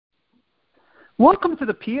Welcome to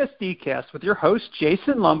the PSD Cast with your host,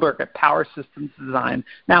 Jason Lundberg at Power Systems Design.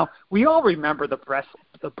 Now, we all remember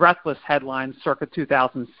the breathless headlines circa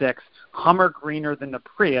 2006, Hummer greener than the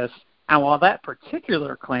Prius, and while that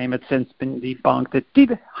particular claim has since been debunked, it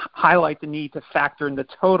did highlight the need to factor in the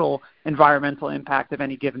total environmental impact of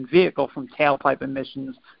any given vehicle, from tailpipe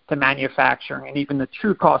emissions to manufacturing, and even the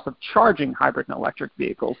true cost of charging hybrid and electric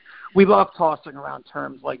vehicles. We love tossing around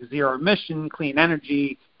terms like zero emission, clean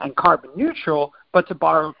energy, and carbon neutral, but to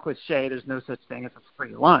borrow a cliche, there's no such thing as a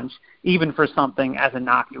free lunch, even for something as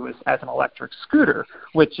innocuous as an electric scooter,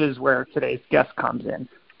 which is where today's guest comes in.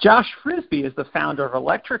 Josh Frisbee is the founder of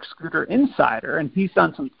Electric Scooter Insider, and he's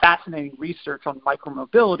done some fascinating research on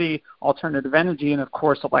micromobility, alternative energy, and, of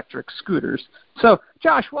course, electric scooters. So,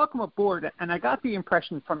 Josh, welcome aboard, and I got the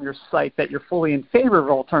impression from your site that you're fully in favor of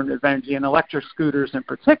alternative energy and electric scooters in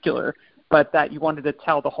particular, but that you wanted to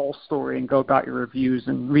tell the whole story and go about your reviews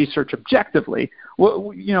and research objectively.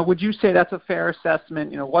 Would you say that's a fair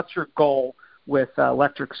assessment? What's your goal with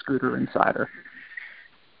Electric Scooter Insider?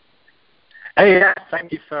 Hey, yeah,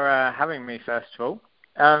 thank you for having me, first of all.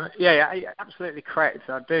 Yeah, absolutely correct.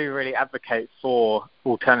 I do really advocate for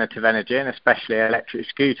alternative energy, and especially electric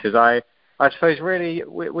scooters. I suppose really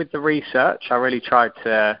with the research, I really tried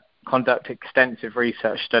to conduct extensive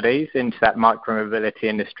research studies into that micromobility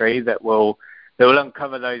industry that will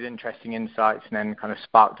uncover those interesting insights and then kind of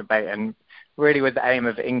spark debate, and really with the aim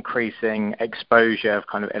of increasing exposure of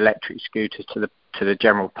kind of electric scooters to the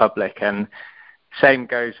general public. And same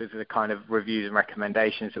goes with the kind of reviews and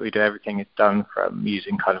recommendations that we do. Everything is done from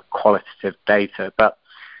using kind of qualitative data. But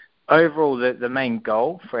overall, the main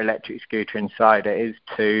goal for Electric Scooter Insider is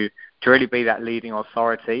to really be that leading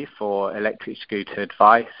authority for electric scooter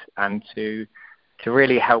advice and to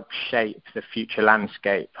really help shape the future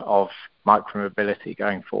landscape of micromobility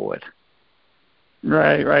going forward.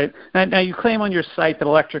 Right. Now, you claim on your site that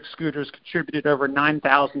electric scooters contributed over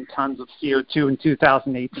 9,000 tons of CO2 in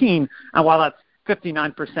 2018, and while that's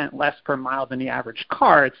 59% less per mile than the average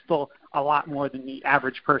car, it's still a lot more than the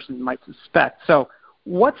average person might suspect. So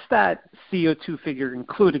what's that CO2 figure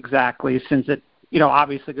include exactly, since it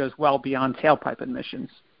obviously goes well beyond tailpipe emissions?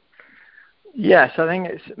 Yes, I think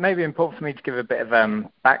it's maybe important for me to give a bit of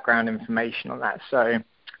background information on that. So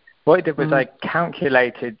what I did was I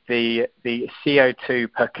calculated the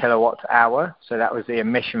CO2 per kilowatt hour, so that was the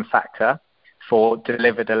emission factor for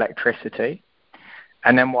delivered electricity.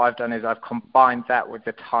 And then what I've done is I've combined that with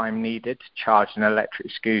the time needed to charge an electric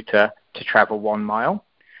scooter to travel 1 mile.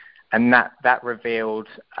 And that revealed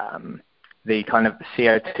the kind of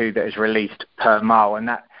CO2 that is released per mile. And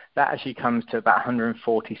that actually comes to about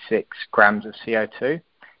 146 grams of CO2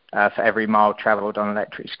 for every mile traveled on an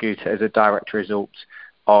electric scooter as a direct result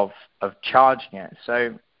of charging it.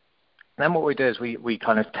 So then what we do is we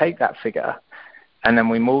kind of take that figure and then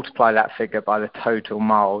we multiply that figure by the total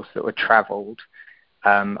miles that were traveled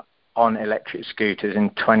on electric scooters in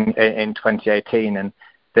 2018, and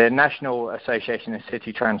the National Association of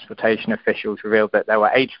City Transportation Officials revealed that there were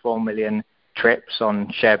 84 million trips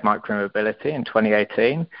on shared micromobility in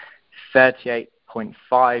 2018.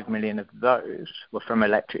 38.5 million of those were from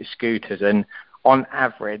electric scooters, and on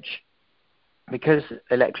average, because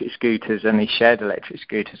electric scooters and these shared electric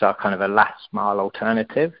scooters are kind of a last mile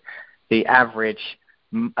alternative, the average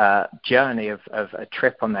journey of a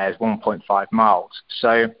trip on there is 1.5 miles.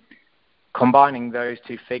 So combining those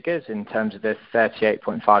two figures in terms of the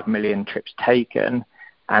 38.5 million trips taken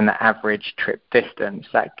and the average trip distance,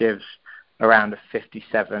 that gives around a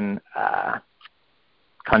 57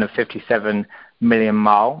 million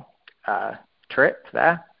mile trip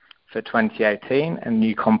there for 2018, and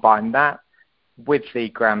you combine that with the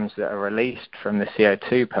grams that are released from the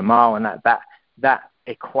CO2 per mile, and that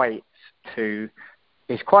equates to,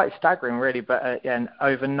 it's quite staggering really, but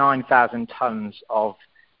over 9,000 tons of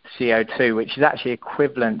CO2, which is actually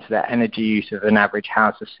equivalent to the energy use of an average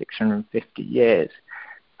house of 650 years,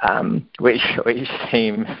 which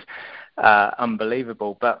seems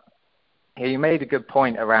unbelievable. But you made a good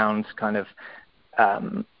point around kind of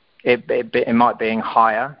it might be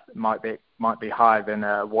higher, it might be higher than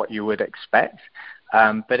what you would expect,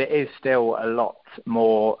 but it is still a lot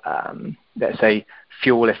more, let's say,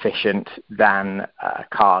 fuel efficient than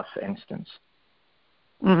cars, for instance.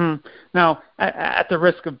 Mm-hmm. Now, at the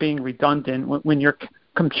risk of being redundant, when you're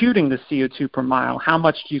computing the CO2 per mile, how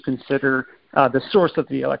much do you consider the source of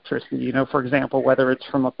the electricity? For example, whether it's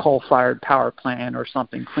from a coal-fired power plant or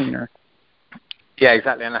something cleaner. Yeah,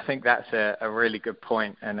 exactly, and I think that's a really good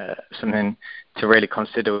point and something to really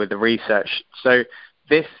consider with the research. So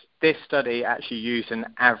this this study actually used an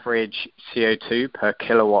average CO2 per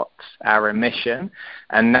kilowatt hour emission,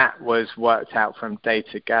 and that was worked out from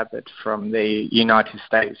data gathered from the United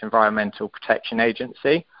States Environmental Protection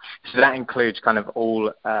Agency. So that includes kind of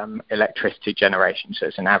all electricity generation, so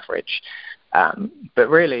it's an average. But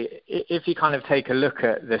really, if you kind of take a look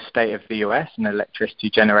at the state of the US and electricity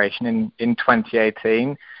generation in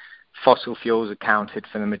 2018, fossil fuels accounted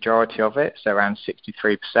for the majority of it, so around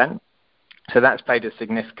 63%. So that's played a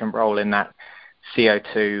significant role in that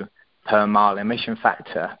CO2 per mile emission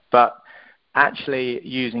factor. But actually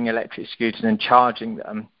using electric scooters and charging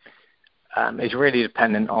them is really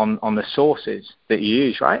dependent on the sources that you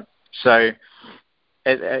use, right? So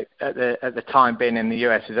at the time being in the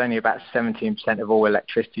US, there's only about 17% of all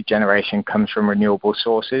electricity generation comes from renewable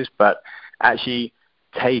sources, but actually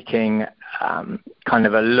taking kind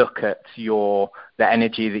of a look at the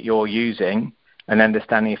energy that you're using and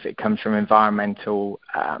understanding if it comes from environmental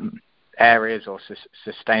areas or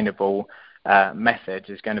sustainable methods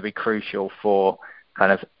is going to be crucial for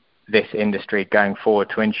kind of this industry going forward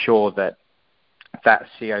to ensure that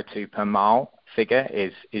CO2 per mile figure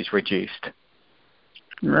is reduced.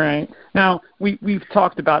 Right. Now, we've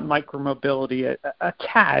talked about micromobility a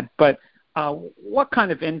tad, but what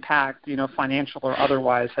kind of impact, financial or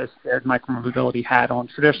otherwise, has shared micromobility had on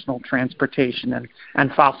traditional transportation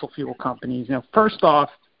and fossil fuel companies? First off,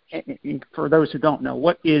 for those who don't know,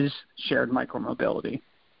 what is shared micromobility?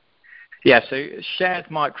 Yeah, so shared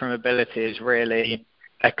micromobility is really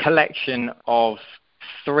a collection of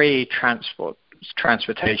three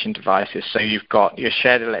transportation devices. So you've got your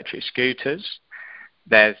shared electric scooters,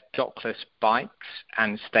 there's dockless bikes,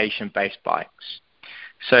 and station-based bikes.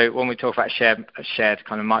 So when we talk about shared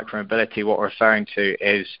kind of micromobility, what we're referring to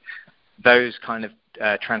is those kind of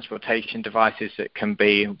transportation devices that can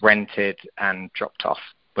be rented and dropped off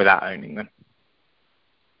without owning them.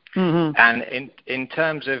 Mm-hmm. And in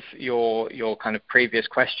terms of your kind of previous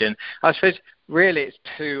question, I suppose really it's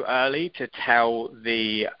too early to tell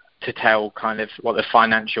kind of what the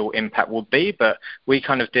financial impact will be, but we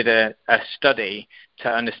kind of did a study to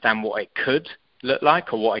understand what it could look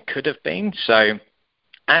like or what it could have been. So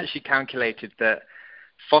actually calculated that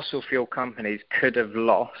fossil fuel companies could have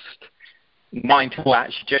lost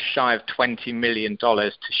actually just shy of $20 million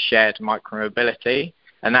to shared micromobility,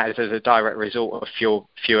 and that is as a direct result of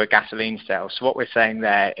fewer gasoline sales. So what we're saying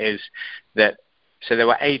there is that there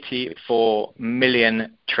were 84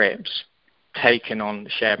 million trips taken on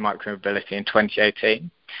shared micromobility in 2018,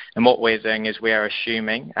 and what we're doing is we are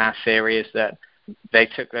assuming, our theory is that they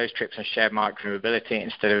took those trips on shared micromobility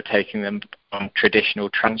instead of taking them on traditional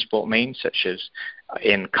transport means, such as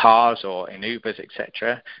in cars or in Ubers,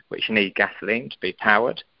 etc., which need gasoline to be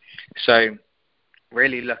powered. So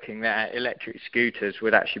really looking at electric scooters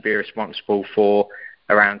would actually be responsible for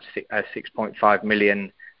around a $6.5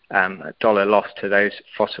 million loss to those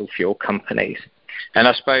fossil fuel companies. And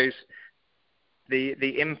I suppose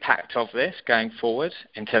the impact of this going forward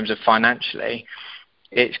in terms of financially,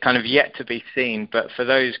 it's kind of yet to be seen, but for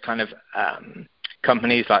those kind of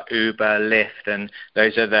companies like Uber, Lyft, and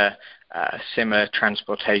those other similar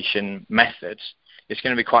transportation methods, it's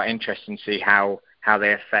going to be quite interesting to see how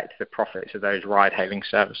they affect the profits of those ride-hailing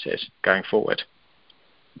services going forward.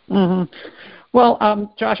 Mm-hmm.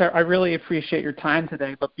 Well, Josh, I really appreciate your time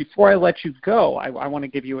today, but before I let you go, I want to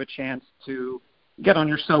give you a chance to get on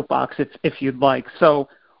your soapbox if you'd like. So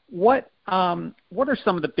what are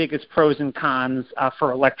some of the biggest pros and cons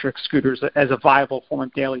for electric scooters as a viable form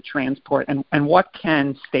of daily transport, and what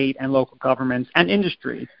can state and local governments and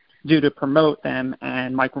industry do to promote them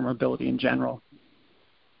and micromobility in general?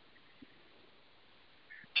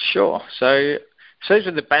 Sure. So those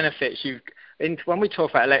are the benefits. When we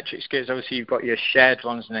talk about electric scooters, obviously you've got your shared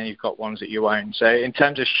ones and then you've got ones that you own. So in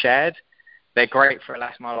terms of shared, they're great for a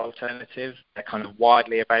last mile alternative. They're kind of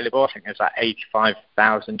widely available. I think there's like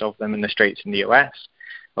 85,000 of them in the streets in the US.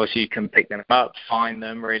 Obviously you can pick them up, find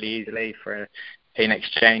them really easily in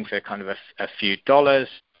exchange for kind of a few dollars.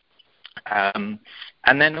 And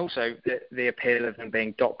then also the appeal of them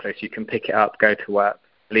being dockless. You can pick it up, go to work,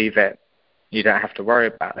 leave it. You don't have to worry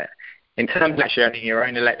about it. In terms of actually owning your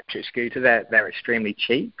own electric scooter, they're extremely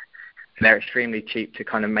cheap. And they're extremely cheap to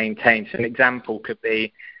kind of maintain. So an example could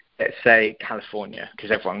be, let's say, California,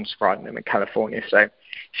 because everyone's riding them in California. So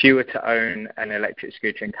if you were to own an electric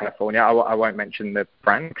scooter in California, I won't mention the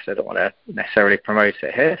brand because I don't want to necessarily promote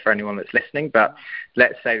it here for anyone that's listening, but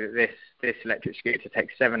let's say that this electric scooter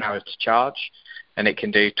takes 7 hours to charge and it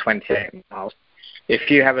can do 28 miles.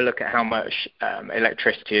 If you have a look at how much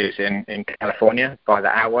electricity is in California by the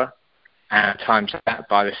hour and times that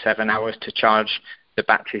by the 7 hours to charge the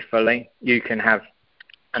battery fully, you can have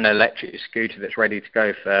an electric scooter that's ready to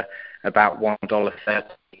go for about $1.30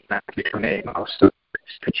 for 28 miles. So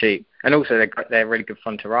it's pretty cheap. And also they're really good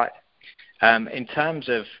fun to ride. In terms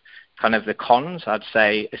of kind of the cons, I'd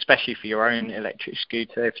say, especially for your own electric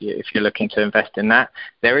scooter, if you're looking to invest in that,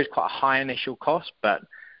 there is quite a high initial cost, but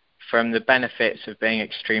from the benefits of being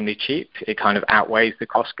extremely cheap, it kind of outweighs the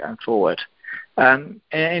cost going forward.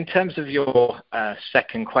 In terms of your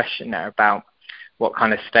second question there about what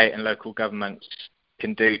kind of state and local governments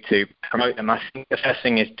can do to promote them, I think the first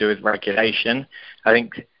thing is to do with regulation. I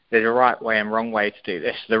think there's a right way and wrong way to do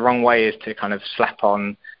this. The wrong way is to kind of slap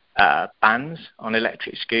on bans on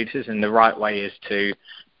electric scooters, and the right way is to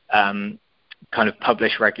kind of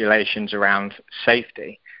publish regulations around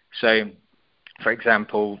safety. So, for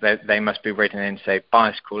example, they must be ridden in, say,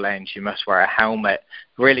 bicycle lanes. You must wear a helmet,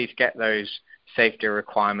 really to get those safety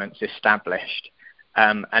requirements established.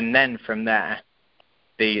 And then from there,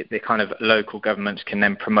 the kind of local governments can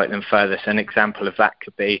then promote them further. So an example of that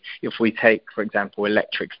could be if we take, for example,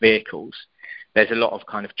 electric vehicles, there's a lot of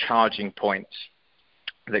kind of charging points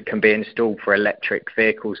that can be installed for electric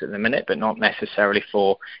vehicles at the minute, but not necessarily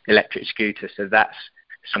for electric scooters. So that's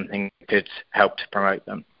something that could help to promote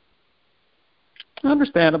them.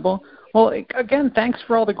 Understandable. Well, again, thanks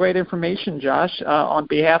for all the great information, Josh. On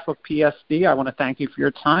behalf of PSD, I want to thank you for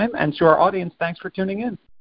your time. And to our audience, thanks for tuning in.